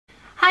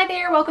Hi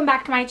there, welcome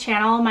back to my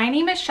channel. My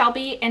name is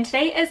Shelby and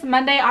today is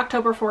Monday,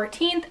 October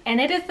 14th,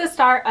 and it is the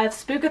start of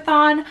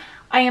Spookathon.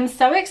 I am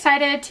so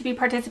excited to be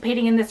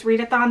participating in this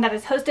readathon that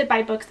is hosted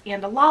by Books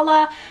and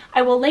Lala.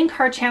 I will link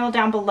her channel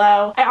down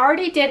below. I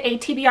already did a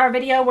TBR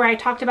video where I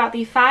talked about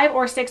the 5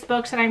 or 6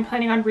 books that I'm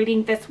planning on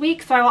reading this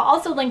week, so I will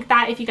also link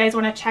that if you guys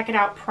want to check it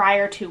out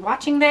prior to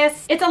watching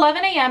this. It's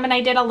 11 a.m. and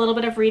I did a little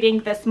bit of reading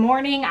this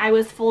morning. I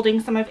was folding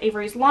some of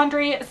Avery's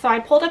laundry, so I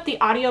pulled up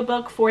the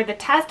audiobook for The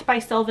Test by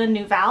Sylvain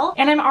Neuvel,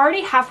 and I'm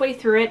already halfway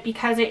through it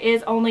because it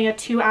is only a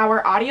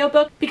 2-hour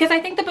audiobook, because I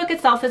think the book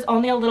itself is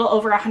only a little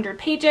over 100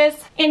 pages,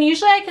 and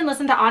usually I can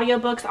listen to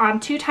audiobooks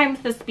on 2 times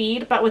the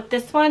speed, but with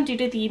this one, due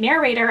to the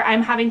narrator,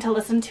 I'm having to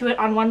listen to it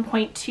on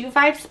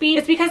 1.25 speed.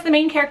 It's because the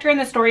main character in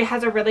the story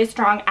has a really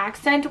strong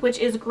accent, which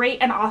is great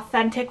and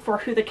authentic for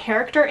who the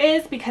character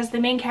is, because the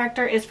main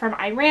character is from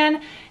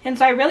Iran, and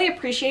so I really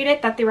appreciate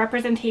it that the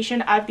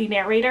representation of the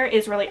narrator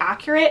is really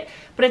accurate,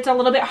 but it's a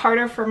little bit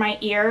harder for my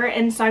ear,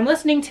 and so I'm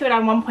listening to it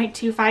on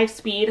 1.25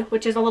 speed,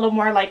 which is a little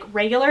more like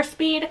regular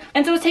speed,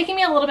 and so it's taking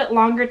me a little bit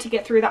longer to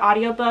get through the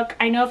audiobook.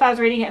 I know if I was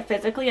reading it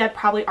physically, I'd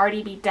probably already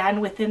be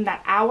done within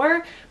that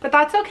hour, but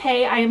that's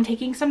okay. I am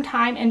taking some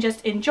time and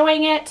just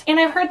enjoying it. And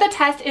I've heard The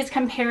Test is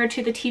compared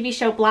to the TV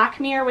show Black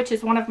Mirror, which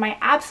is one of my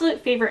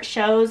absolute favorite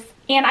shows.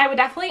 And I would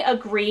definitely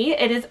agree.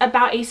 It is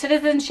about a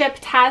citizenship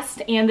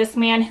test and this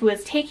man who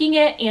is taking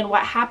it and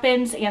what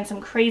happens, and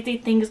some crazy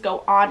things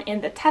go on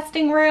in the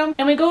testing room.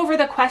 And we go over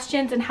the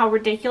questions and how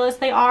ridiculous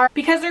they are,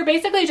 because they're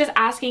basically just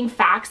asking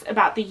facts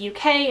about the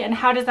UK and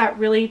how does that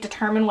really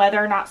determine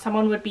whether or not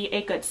someone would be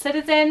a good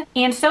citizen.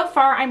 And so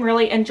far I'm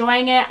really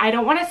enjoying it. I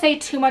don't want to say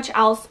too much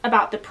else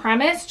about the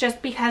premise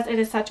just because it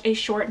is such a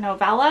short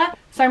novella.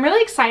 So I'm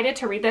really excited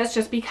to read this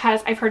just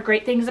because I've heard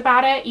great things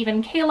about it.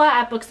 Even Kayla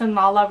at Books and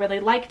Lala really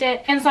liked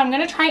it. And so I'm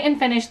going to try and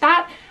finish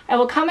that. I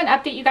will come and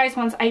update you guys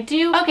once I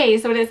do. Okay,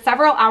 so it is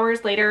several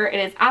hours later. It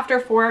is after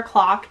 4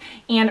 o'clock,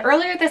 and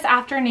earlier this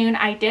afternoon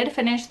I did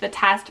finish The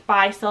Test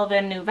by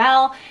Sylvain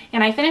Neuvel,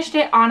 and I finished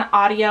it on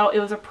audio. It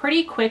was a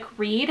pretty quick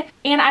read,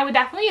 and I would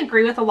definitely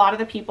agree with a lot of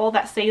the people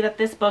that say that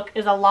this book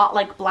is a lot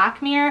like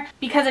Black Mirror,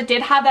 because it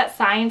did have that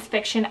science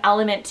fiction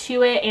element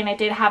to it, and it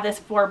did have this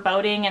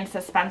foreboding and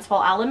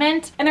suspenseful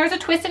element. And there was a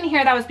twist in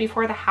here that was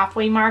before the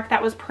halfway mark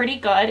that was pretty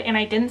good, and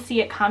I didn't see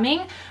it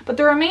coming, but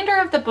the remainder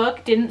of the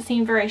book didn't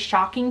seem very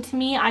shocking to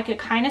me. I could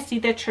kind of see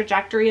the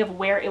trajectory of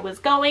where it was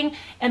going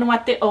and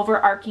what the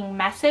overarching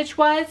message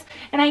was,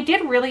 and I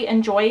did really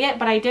enjoy it,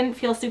 but I didn't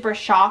feel super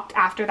shocked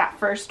after that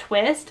first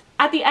twist.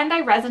 At the end,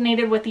 I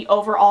resonated with the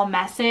overall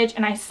message,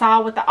 and I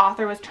saw what the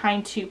author was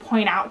trying to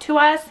point out to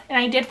us, and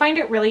I did find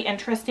it really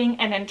interesting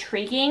and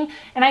intriguing,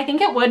 and I think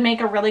it would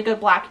make a really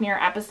good Black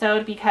Mirror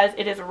episode because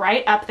it is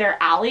right up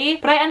their alley.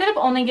 But I ended up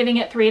only giving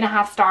it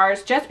 3.5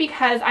 stars just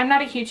because I'm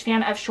not a huge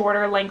fan of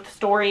shorter length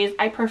stories.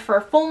 I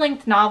prefer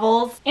full-length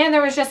novels, and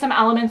there was just some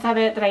elements of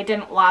it that I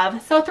didn't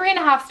love. So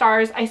 3.5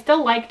 stars. I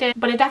still liked it,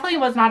 but it definitely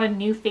was not a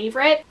new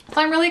favorite.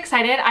 So I'm really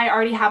excited. I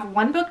already have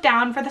 1 book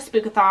down for the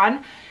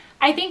Spookathon.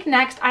 I think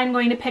next I'm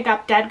going to pick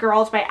up Dead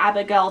Girls by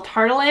Abigail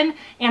Tartolin,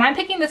 and I'm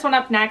picking this one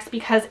up next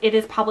because it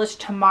is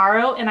published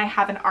tomorrow and I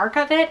have an arc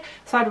of it,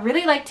 so I'd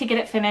really like to get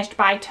it finished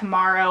by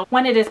tomorrow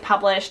when it is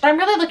published. I'm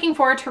really looking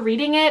forward to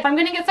reading it. I'm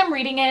going to get some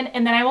reading in,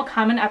 and then I will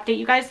come and update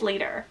you guys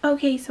later.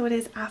 Okay, so it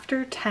is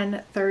after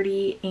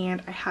 10:30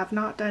 and I have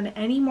not done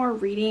any more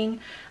reading.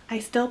 I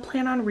still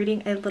plan on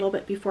reading a little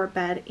bit before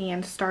bed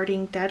and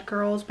starting Dead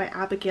Girls by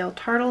Abigail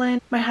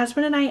Tartolin. My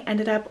husband and I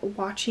ended up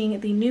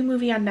watching the new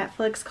movie on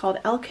Netflix called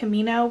El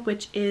Camino,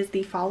 which is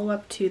the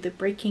follow-up to the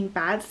Breaking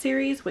Bad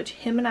series, which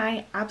him and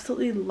I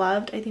absolutely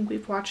loved. I think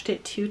we've watched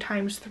it 2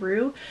 times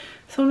through.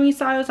 So when we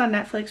saw it was on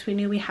Netflix, we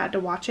knew we had to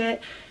watch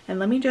it. And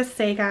let me just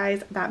say,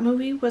 guys, that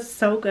movie was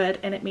so good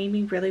and it made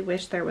me really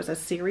wish there was a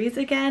series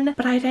again.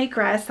 But I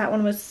digress. That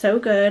one was so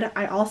good.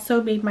 I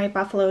also made my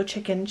buffalo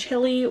chicken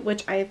chili,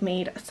 which I have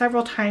made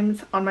several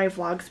times on my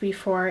vlogs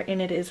before, and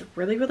it is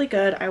really, really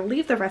good. I will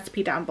leave the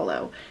recipe down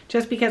below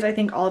just because I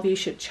think all of you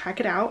should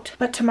check it out.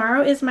 But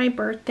tomorrow is my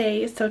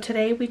birthday, so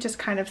today we just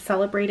kind of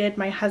celebrated.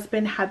 My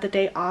husband had the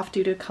day off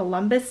due to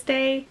Columbus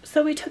Day,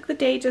 so we took the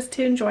day just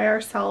to enjoy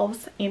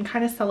ourselves and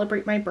kind of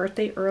celebrate my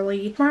birthday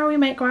early. Tomorrow we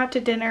might go out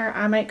to dinner.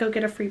 I might go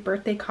get a free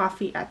birthday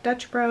coffee at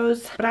Dutch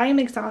Bros, but I am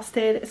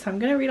exhausted, so I'm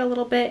gonna read a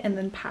little bit and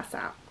then pass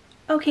out.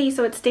 Okay,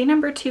 so it's day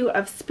number 2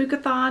 of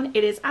Spookathon.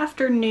 It is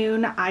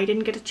afternoon. I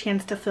didn't get a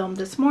chance to film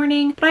this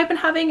morning, but I've been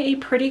having a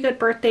pretty good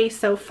birthday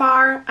so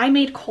far. I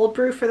made cold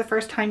brew for the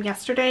first time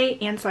yesterday,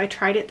 and so I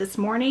tried it this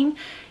morning,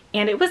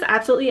 and it was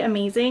absolutely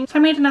amazing. So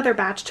I made another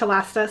batch to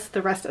last us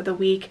the rest of the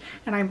week,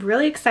 and I'm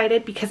really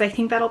excited because I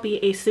think that'll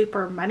be a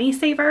super money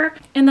saver.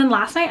 And then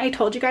last night I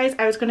told you guys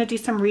I was going to do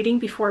some reading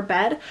before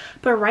bed,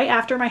 but right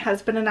after my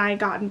husband and I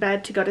got in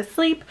bed to go to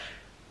sleep,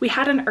 we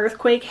had an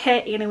earthquake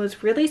hit, and it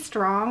was really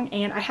strong,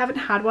 and I haven't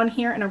had one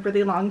here in a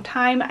really long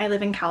time. I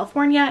live in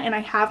California and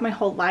I have my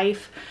whole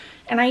life,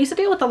 and I used to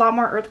deal with a lot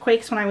more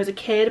earthquakes when I was a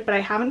kid, but I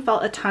haven't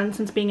felt a ton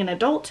since being an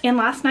adult. And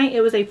last night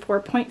it was a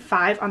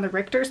 4.5 on the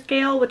Richter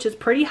scale, which is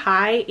pretty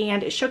high,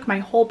 and it shook my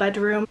whole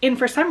bedroom. And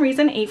for some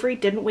reason Avery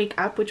didn't wake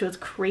up, which was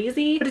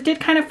crazy, but it did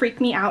kind of freak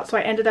me out, so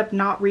I ended up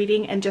not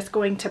reading and just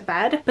going to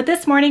bed. But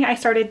this morning I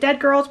started Dead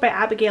Girls by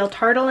Abigail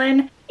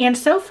Tartolin, and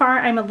so far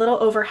I'm a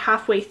little over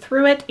halfway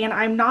through it, and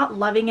I'm not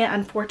loving it,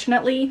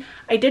 unfortunately.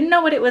 I didn't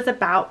know what it was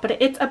about, but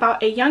it's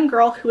about a young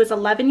girl who is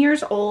 11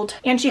 years old,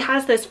 and she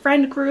has this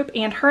friend group,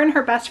 and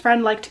her best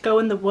friend like to go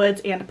in the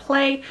woods and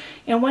play.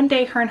 And one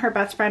day her and her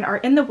best friend are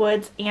in the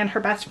woods, and her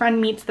best friend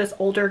meets this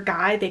older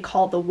guy they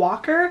call the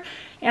Walker,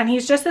 and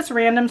he's just this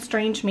random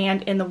strange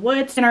man in the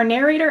woods. And our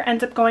narrator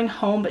ends up going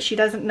home, but she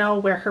doesn't know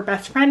where her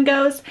best friend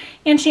goes,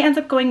 and she ends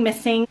up going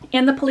missing,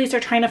 and the police are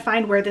trying to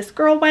find where this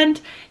girl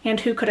went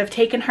and who could have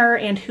taken her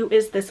and who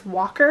is this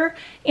Walker.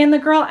 And the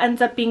girl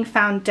ends up being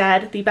found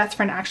dead. The best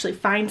friend actually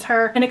finds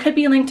her, and it could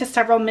be linked to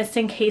several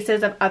missing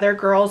cases of other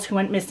girls who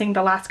went missing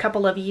the last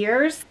couple of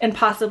years, and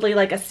possibly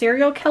like a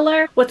serial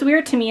killer. What's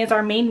weird to me is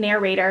our main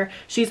narrator,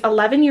 she's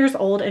 11 years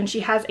old, and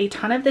she has a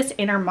ton of this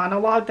inner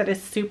monologue that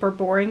is super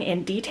boring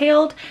and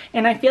detailed,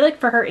 and I feel like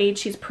for her age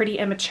she's pretty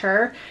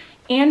immature.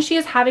 And she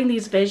is having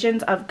these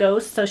visions of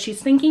ghosts, so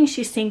she's thinking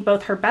she's seeing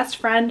both her best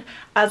friend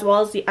as well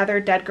as the other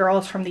dead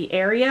girls from the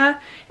area,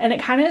 and it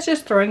kind of is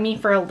just throwing me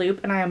for a loop,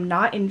 and I am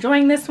not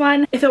enjoying this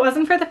one. If it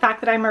wasn't for the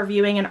fact that I'm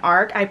reviewing an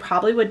ARC, I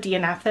probably would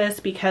DNF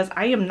this because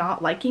I am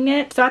not liking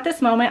it. So at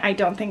this moment I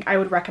don't think I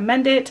would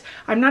recommend it.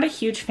 I'm not a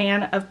huge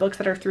fan of books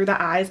that are through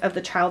the eyes of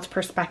the child's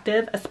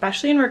perspective,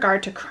 especially in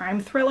regard to crime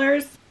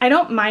thrillers. I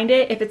don't mind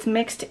it if it's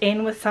mixed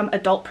in with some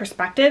adult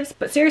perspectives,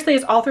 but seriously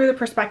it's all through the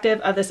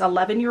perspective of this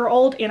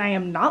 11-year-old, and I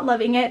am not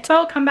loving it. So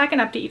I'll come back and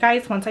update you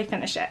guys once I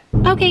finish it.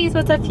 Okay, so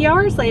it's a few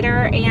hours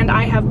later, and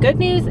I have good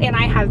news and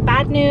I have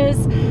bad news.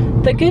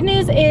 The good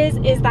news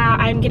is that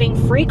I'm getting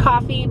free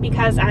coffee,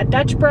 because at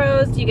Dutch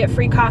Bros you get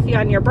free coffee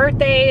on your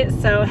birthday,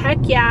 so heck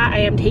yeah, I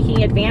am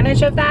taking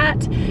advantage of that.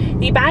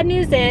 The bad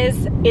news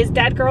is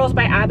Dead Girls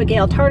by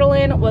Abigail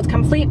Tartolin was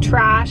complete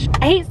trash.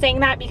 I hate saying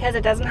that because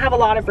it doesn't have a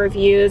lot of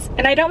reviews,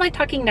 and I don't like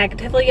talking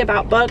negatively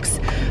about books,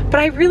 but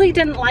I really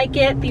didn't like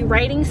it. The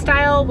writing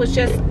style was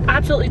just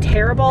absolutely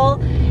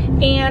terrible,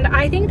 and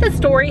I think the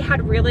story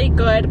had really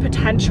good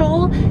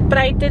potential, but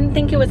I didn't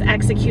think it was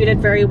executed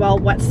very well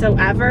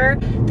whatsoever.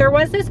 There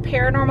was this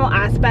paranormal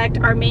aspect.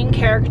 Our main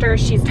character,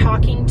 she's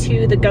talking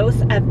to the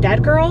ghosts of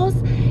dead girls,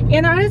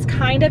 and that is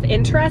kind of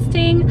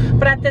interesting,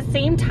 but at the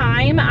same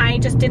time I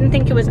just didn't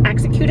think it was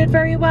executed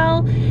very well.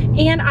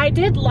 And I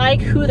did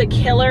like who the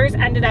killers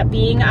ended up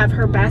being of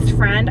her best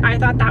friend. I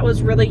thought that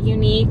was really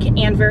unique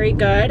and very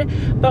good,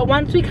 but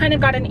once we kind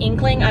of got an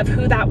inkling of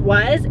who that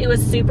was, it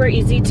was super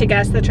easy to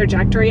guess the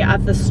trajectory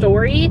of the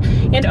story,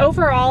 and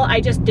overall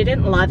I just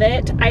didn't love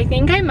it. I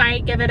think I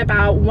might give it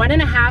about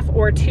 1.5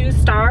 or 2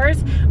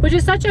 stars, which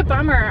is such a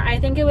bummer. I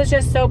think it was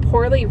just so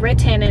poorly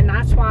written, and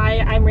that's why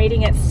I'm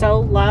rating it so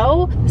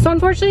low. So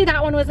unfortunately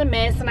that one was a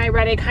miss, and I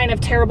read a kind of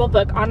terrible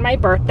book on my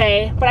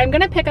birthday, but I'm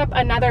gonna pick up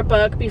another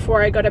book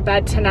before I go to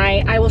bed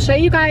tonight. I will show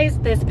you guys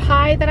this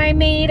pie that I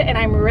made, and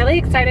I'm really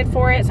excited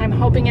for it, so I'm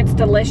hoping it's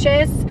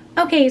delicious.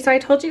 Okay, so I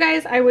told you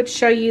guys I would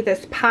show you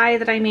this pie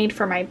that I made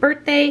for my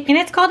birthday, and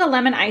it's called a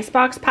lemon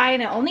icebox pie,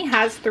 and it only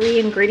has 3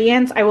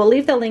 ingredients. I will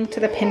leave the link to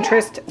the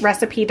Pinterest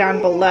recipe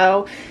down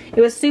below.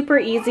 It was super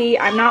easy.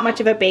 I'm not much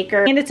of a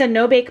baker, and it's a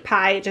no-bake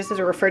pie, just as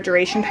a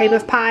refrigeration type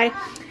of pie.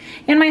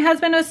 And my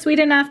husband was sweet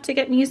enough to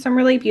get me some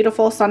really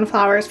beautiful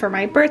sunflowers for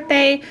my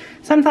birthday.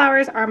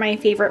 Sunflowers are my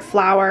favorite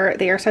flower.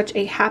 They are such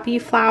a happy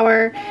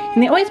flower,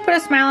 and they always put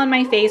a smile on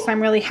my face, so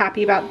I'm really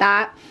happy about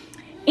that.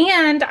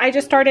 And I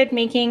just started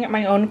making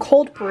my own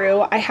cold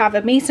brew. I have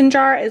a mason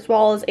jar as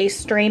well as a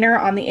strainer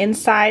on the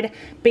inside,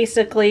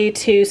 basically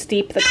to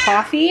steep the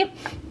coffee.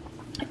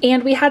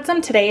 And we had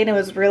some today and it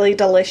was really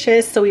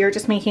delicious, so we were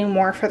just making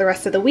more for the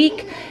rest of the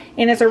week.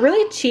 And it's a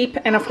really cheap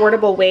and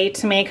affordable way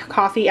to make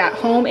coffee at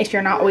home if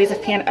you're not always a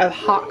fan of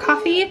hot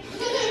coffee.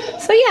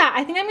 So yeah,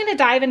 I think I'm gonna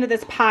dive into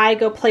this pie,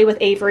 go play with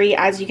Avery.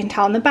 As you can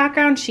tell in the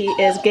background, she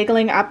is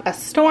giggling up a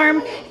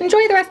storm.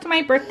 Enjoy the rest of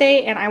my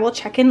birthday, and I will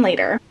check in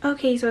later.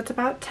 Okay, so it's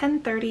about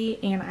 10:30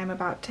 and I'm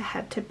about to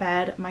head to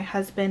bed. My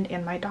husband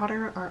and my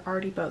daughter are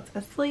already both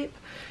asleep,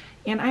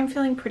 and I'm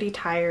feeling pretty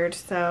tired,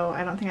 so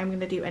I don't think I'm going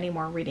to do any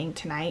more reading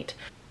tonight.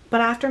 But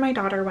after my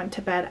daughter went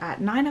to bed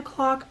at 9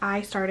 o'clock,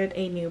 I started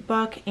a new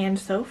book, and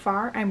so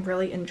far I'm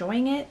really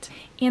enjoying it.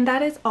 And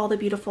that is All the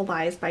Beautiful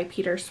Lies by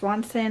Peter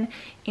Swanson.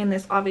 And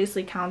this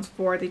obviously counts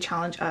for the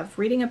challenge of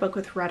reading a book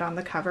with red on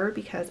the cover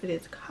because it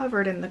is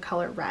covered in the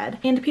color red.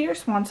 And Peter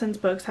Swanson's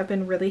books have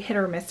been really hit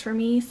or miss for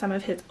me. Some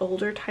of his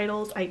older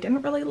titles I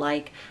didn't really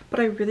like, but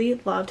I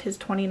really loved his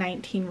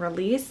 2019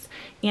 release.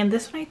 And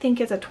this one I think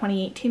is a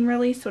 2018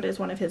 release, so it is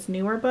one of his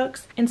newer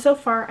books. And so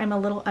far I'm a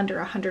little under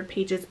 100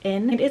 pages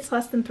in, and it's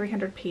less than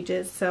 300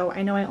 pages, so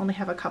I know I only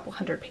have a couple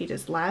hundred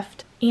pages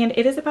left. And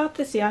it is about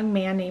this young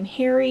man named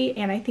Harry,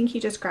 and I think he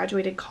just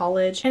graduated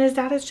college, and his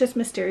dad has just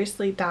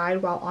mysteriously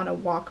died while on a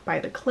walk by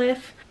the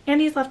cliff.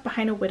 and he's left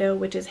behind a widow,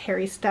 which is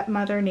Harry's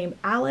stepmother named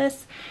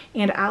Alice,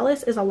 and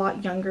Alice is a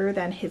lot younger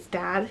than his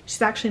dad.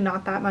 She's actually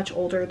not that much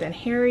older than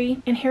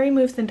Harry, and Harry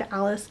moves into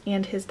Alice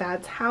and his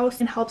dad's house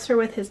and helps her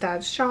with his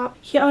dad's shop.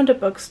 He owned a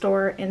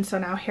bookstore, and so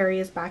now Harry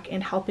is back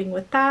in helping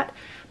with that,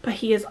 but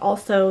he is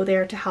also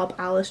there to help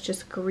Alice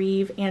just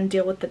grieve and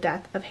deal with the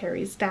death of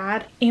Harry's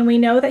dad. And we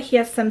know that he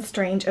has some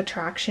strange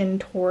attraction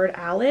toward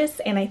Alice,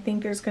 and I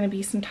think there's going to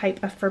be some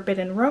type of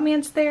forbidden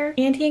romance there.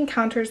 And he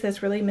encounters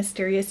this really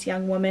mysterious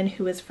young woman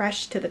who is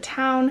fresh to the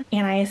town,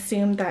 and I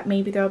assume that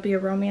maybe there'll be a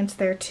romance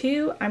there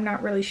too. I'm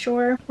not really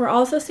sure. We're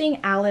also seeing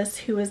Alice,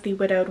 who is the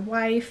widowed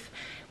wife.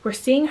 We're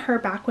seeing her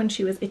back when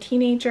she was a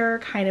teenager,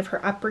 kind of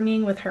her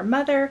upbringing with her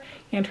mother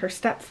and her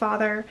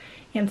stepfather,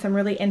 and some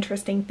really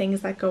interesting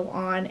things that go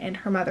on in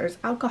her mother's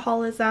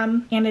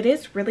alcoholism. And it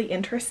is really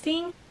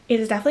interesting. It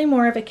is definitely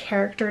more of a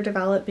character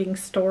developing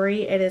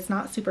story. It is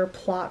not super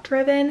plot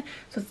driven,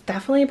 so it's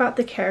definitely about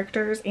the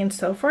characters, and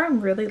so far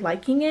I'm really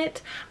liking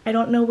it. I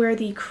don't know where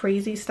the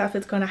crazy stuff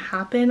is going to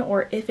happen,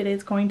 or if it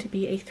is going to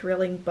be a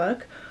thrilling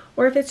book,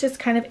 or if it's just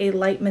kind of a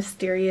light,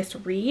 mysterious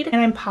read, and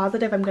I'm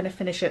positive I'm going to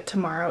finish it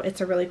tomorrow. It's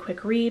a really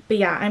quick read. But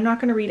yeah, I'm not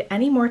going to read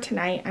any more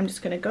tonight. I'm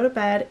just going to go to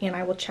bed, and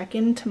I will check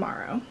in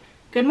tomorrow.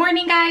 Good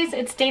morning, guys.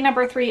 It's day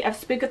number 3 of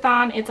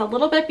Spookathon. It's a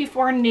little bit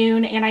before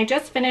noon, and I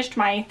just finished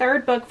my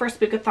 3rd book for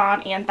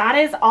Spookathon, and that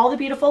is All the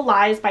Beautiful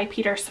Lies by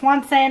Peter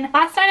Swanson.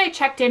 Last night I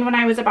checked in when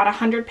I was about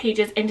 100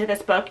 pages into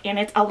this book, and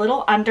it's a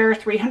little under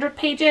 300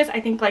 pages, I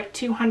think like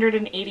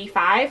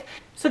 285.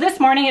 So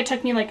this morning it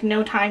took me like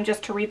no time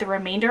just to read the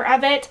remainder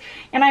of it,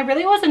 and I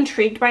really was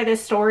intrigued by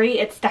this story.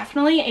 It's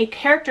definitely a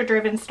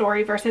character-driven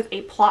story versus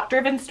a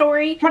plot-driven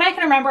story. From what I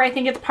can remember, I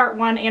think it's part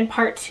 1 and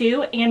part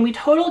 2, and we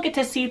total get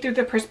to see through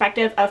the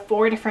perspective of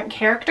 4 different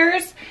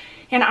characters.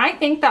 And I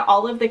think that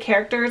all of the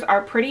characters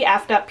are pretty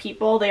effed up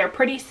people. They are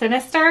pretty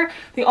sinister.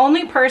 The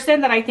only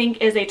person that I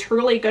think is a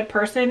truly good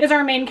person is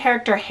our main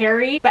character,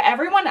 Harry. But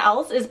everyone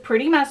else is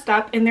pretty messed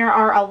up, and there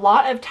are a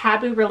lot of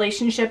taboo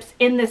relationships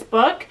in this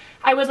book.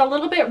 I was a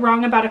little bit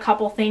wrong about a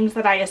couple things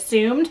that I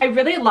assumed. I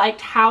really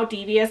liked how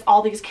devious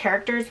all these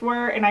characters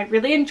were, and I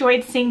really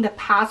enjoyed seeing the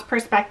past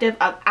perspective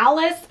of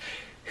Alice,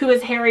 who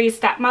is Harry's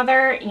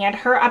stepmother, and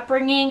her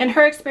upbringing and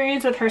her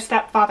experience with her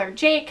stepfather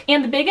Jake.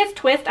 And the biggest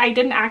twist I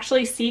didn't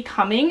actually see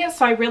coming,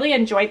 so I really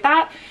enjoyed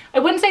that. I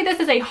wouldn't say this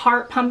is a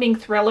heart-pumping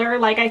thriller.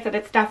 Like I said,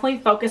 it's definitely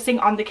focusing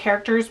on the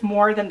characters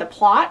more than the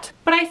plot,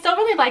 but I still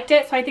really liked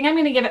it, so I think I'm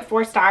going to give it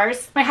 4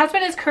 stars. My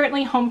husband is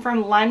currently home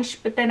from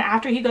lunch, but then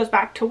after he goes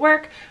back to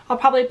work, I'll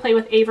probably play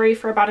with Avery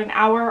for about an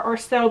hour or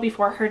so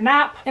before her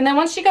nap. And then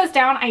once she goes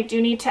down, I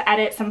do need to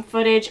edit some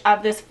footage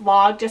of this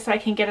vlog just so I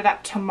can get it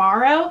up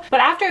tomorrow.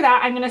 But after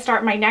that, I'm going to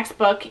start my next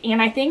book, and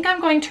I think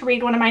I'm going to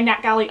read one of my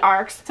NetGalley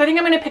arcs. So I think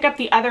I'm going to pick up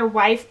The Other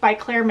Wife by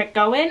Claire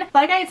McGowan.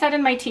 Like I had said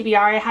in my TBR,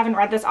 I haven't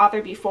read this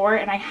author before,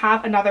 and I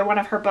have another one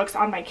of her books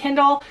on my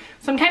Kindle,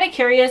 so I'm kind of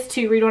curious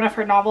to read one of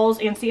her novels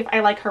and see if I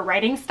like her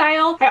writing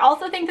style. I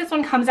also think this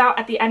one comes out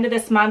at the end of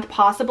this month,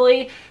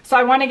 possibly, so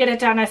I want to get it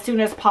done as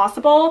soon as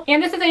possible.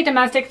 And this is a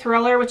domestic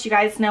thriller, which you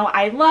guys know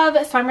I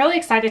love, so I'm really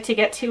excited to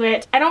get to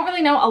it. I don't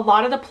really know a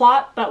lot of the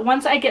plot, but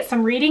once I get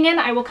some reading in,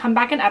 I will come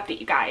back and update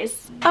you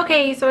guys.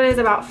 Okay, so it is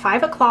about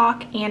 5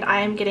 o'clock, and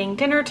I am getting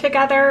dinner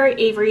together.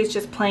 Avery's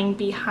just playing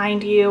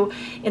behind you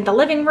in the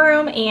living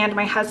room, and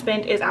my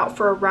husband is out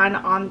for a run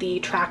on the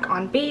track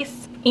on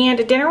base.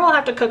 And dinner will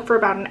have to cook for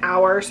about an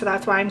hour, so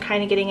that's why I'm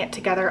kind of getting it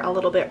together a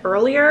little bit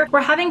earlier.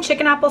 We're having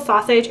chicken apple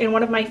sausage and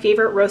one of my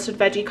favorite roasted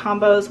veggie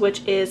combos,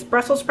 which is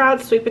Brussels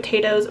sprouts, sweet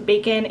potatoes,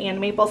 bacon, and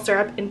maple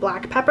syrup and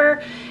black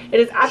pepper. It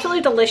is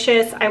absolutely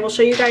delicious. I will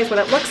show you guys what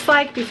it looks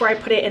like before I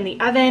put it in the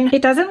oven.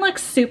 It doesn't look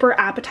super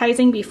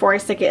appetizing before I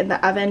stick it in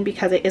the oven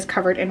because it is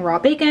covered in raw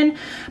bacon,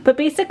 but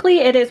basically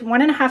it is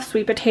 1.5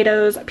 sweet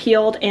potatoes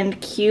peeled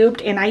and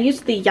cubed, and I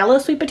used the yellow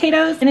sweet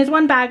potatoes, and is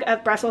 1 bag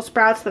of Brussels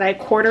sprouts that I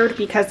quartered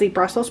because the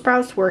Brussels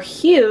sprouts were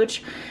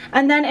huge.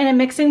 And then in a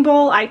mixing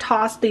bowl, I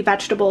tossed the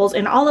vegetables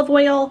in olive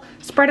oil,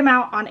 spread them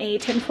out on a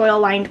tinfoil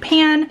lined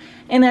pan,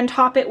 and then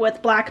top it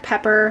with black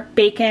pepper,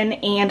 bacon,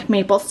 and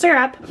maple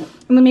syrup.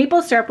 And the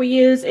maple syrup we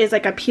use is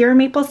like a pure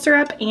maple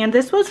syrup, and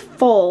this was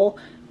full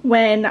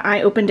when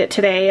I opened it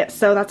today,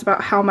 so that's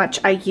about how much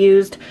I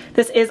used.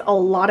 This is a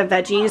lot of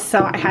veggies,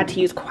 so I had to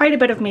use quite a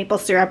bit of maple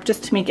syrup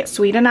just to make it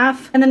sweet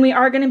enough. And then we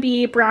are going to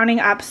be browning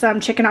up some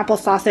chicken apple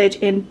sausage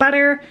in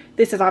butter.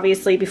 This is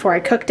obviously before I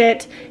cooked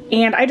it,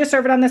 and I just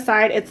serve it on the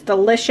side. It's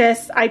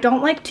delicious. I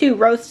don't like to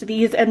roast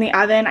these in the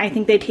oven. I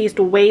think they taste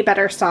way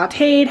better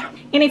sauteed.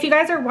 And if you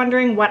guys are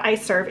wondering what I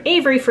serve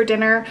Avery for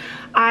dinner,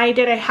 I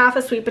did a half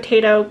a sweet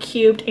potato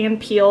cubed and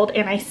peeled,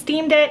 and I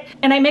steamed it,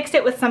 and I mixed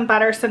it with some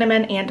butter,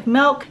 cinnamon, and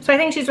milk. So I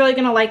think she's really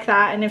gonna like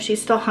that, and if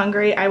she's still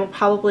hungry, I will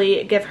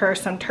probably give her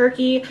some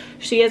turkey.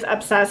 She is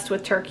obsessed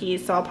with turkey,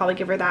 so I'll probably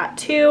give her that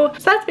too.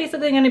 So that's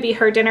basically gonna be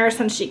her dinner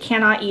since she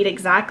cannot eat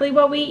exactly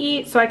what we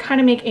eat, so I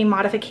kind of make a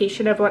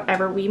modification of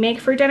whatever we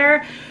make for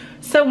dinner.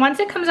 So once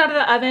it comes out of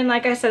the oven,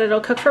 like I said, it'll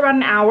cook for about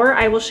an hour.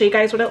 I will show you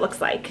guys what it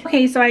looks like.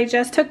 Okay, so I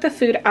just took the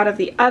food out of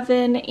the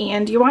oven,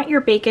 and you want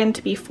your bacon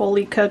to be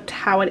fully cooked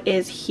how it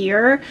is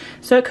here.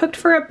 So it cooked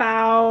for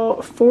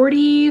about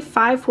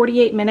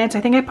 48 minutes.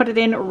 I think I put it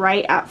in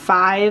right at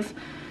 5.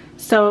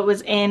 So it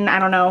was in, I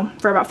don't know,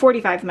 for about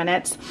 45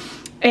 minutes.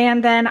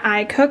 And then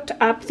I cooked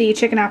up the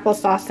chicken apple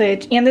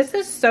sausage, and this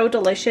is so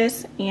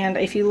delicious. And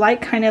if you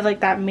like kind of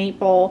like that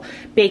maple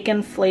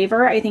bacon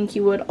flavor, I think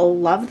you would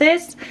love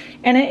this.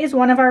 And it is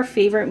one of our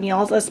favorite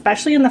meals,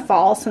 especially in the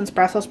fall, since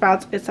Brussels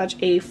sprouts is such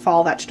a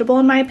fall vegetable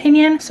in my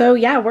opinion. So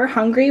yeah, we're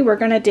hungry. We're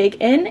gonna dig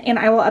in, and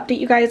I will update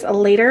you guys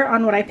later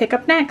on what I pick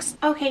up next.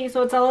 Okay,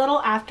 so it's a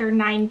little after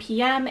 9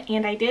 p.m.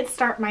 and I did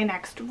start my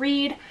next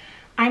read.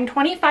 I'm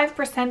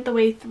 25% the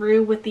way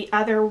through with The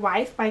Other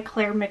Wife by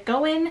Claire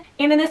McGowan,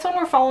 and in this one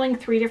we're following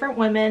 3 different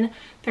women.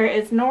 There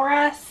is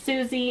Nora,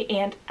 Susie,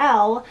 and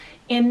Elle,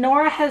 and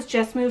Nora has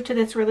just moved to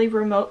this really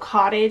remote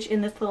cottage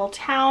in this little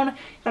town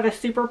that is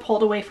super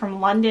pulled away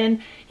from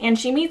London, and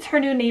she meets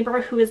her new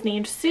neighbor who is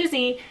named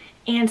Susie,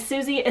 and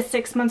Susie is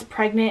 6 months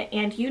pregnant,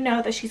 and you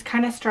know that she's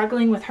kind of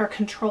struggling with her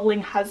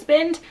controlling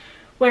husband.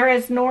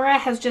 Whereas Nora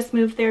has just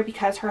moved there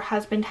because her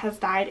husband has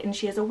died and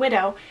she is a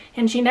widow,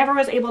 and she never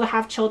was able to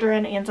have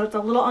children, and so it's a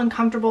little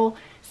uncomfortable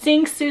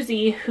seeing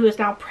Susie, who is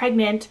now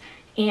pregnant,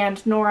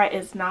 and Nora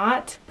is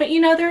not. But you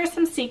know, there are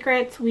some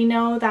secrets. We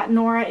know that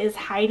Nora is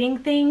hiding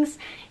things,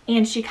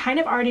 and she kind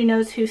of already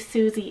knows who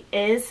Susie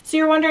is. So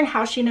you're wondering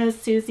how she knows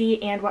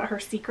Susie and what her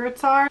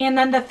secrets are. And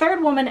then the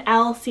third woman,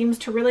 Elle, seems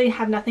to really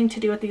have nothing to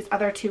do with these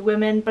other 2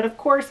 women, but of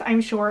course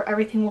I'm sure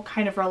everything will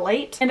kind of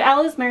relate. And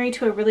Elle is married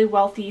to a really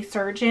wealthy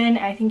surgeon.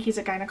 I think he's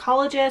a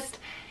gynecologist.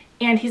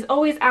 And he's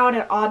always out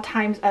at odd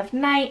times of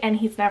night, and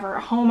he's never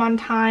home on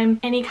time.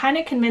 And he kind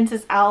of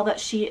convinces Elle that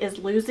she is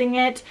losing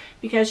it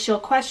because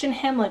she'll question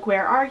him like,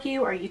 where are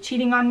you? Are you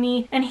cheating on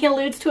me? And he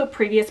alludes to a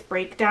previous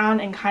breakdown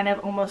and kind of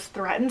almost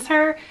threatens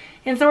her.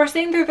 And so we're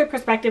seeing through the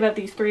perspective of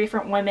these 3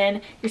 different women.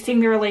 You're seeing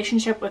the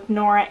relationship with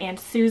Nora and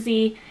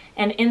Susie,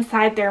 and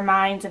inside their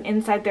minds and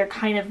inside their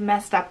kind of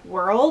messed up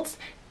worlds.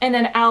 And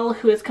then Elle,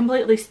 who is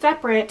completely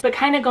separate, but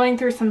kind of going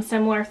through some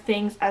similar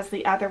things as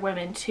the other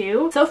women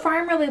too. So far,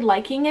 I'm really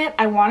liking it.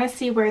 I want to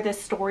see where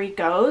this story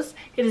goes.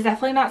 It is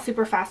definitely not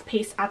super fast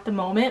paced at the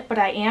moment, but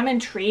I am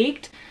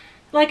intrigued.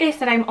 Like I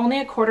said, I'm only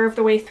a quarter of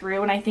the way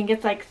through, and I think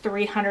it's like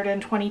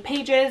 320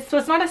 pages. So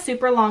it's not a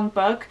super long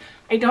book.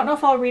 I don't know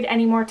if I'll read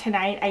any more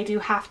tonight. I do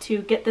have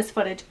to get this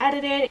footage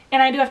edited,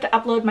 and I do have to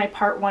upload my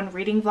part 1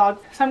 reading vlog.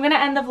 So I'm going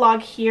to end the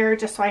vlog here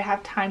just so I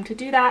have time to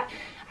do that.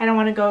 I don't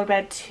want to go to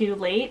bed too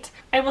late.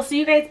 I will see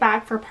you guys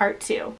back for part 2.